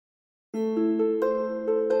Hey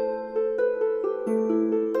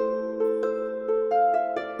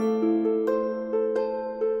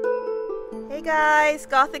guys,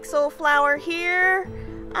 Gothic SoulFlower here.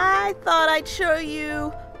 I thought I'd show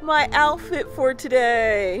you my outfit for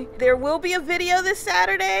today. There will be a video this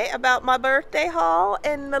Saturday about my birthday haul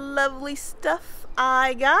and the lovely stuff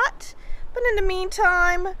I got. But in the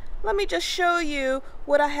meantime, let me just show you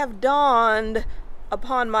what I have donned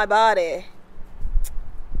upon my body.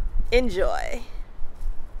 Enjoy.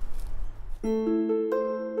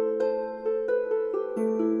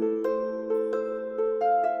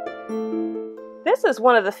 This is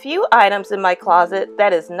one of the few items in my closet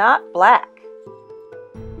that is not black.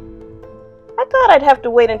 I thought I'd have to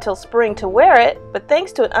wait until spring to wear it, but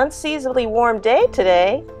thanks to an unseasonably warm day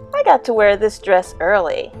today, I got to wear this dress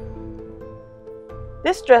early.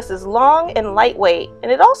 This dress is long and lightweight, and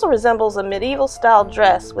it also resembles a medieval style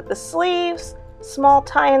dress with the sleeves, small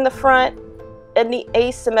tie in the front, and the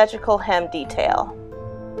asymmetrical hem detail.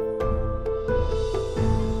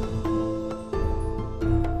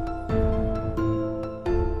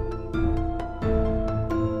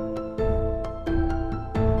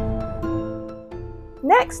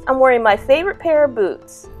 Next, I'm wearing my favorite pair of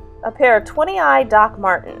boots, a pair of 20i Doc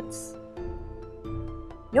Martens.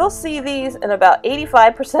 You'll see these in about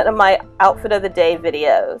 85% of my outfit of the day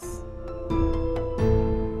videos.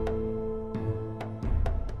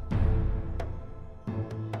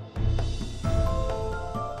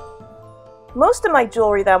 Most of my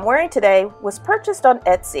jewelry that I'm wearing today was purchased on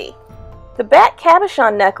Etsy. The bat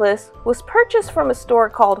cabochon necklace was purchased from a store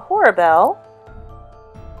called Horribelle.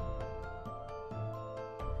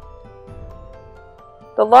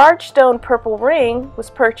 The large stone purple ring was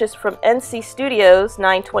purchased from NC Studios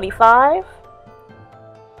 925.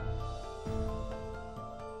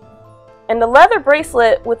 And the leather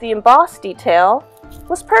bracelet with the embossed detail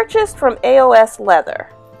was purchased from AOS Leather.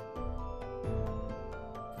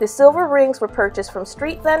 The silver rings were purchased from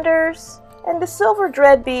street vendors, and the silver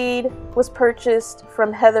dread bead was purchased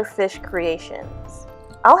from Heatherfish Creations.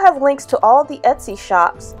 I'll have links to all the Etsy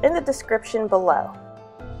shops in the description below.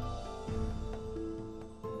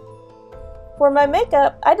 For my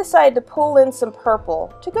makeup, I decided to pull in some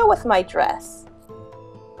purple to go with my dress.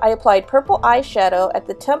 I applied purple eyeshadow at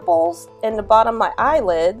the temples and the bottom of my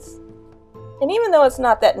eyelids, and even though it's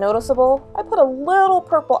not that noticeable, I put a little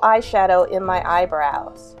purple eyeshadow in my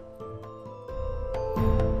eyebrows.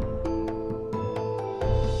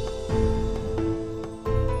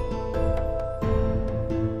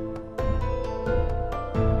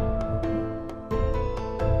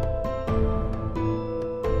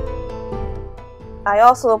 I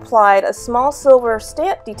also applied a small silver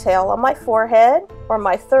stamp detail on my forehead, or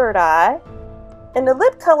my third eye, and the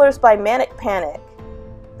lip color is by Manic Panic.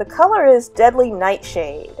 The color is Deadly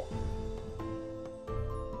Nightshade.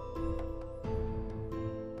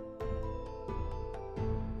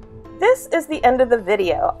 This is the end of the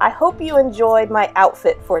video. I hope you enjoyed my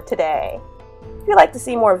outfit for today. If you'd like to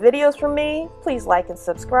see more videos from me, please like and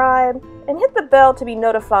subscribe, and hit the bell to be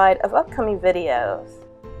notified of upcoming videos.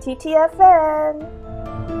 TTFN!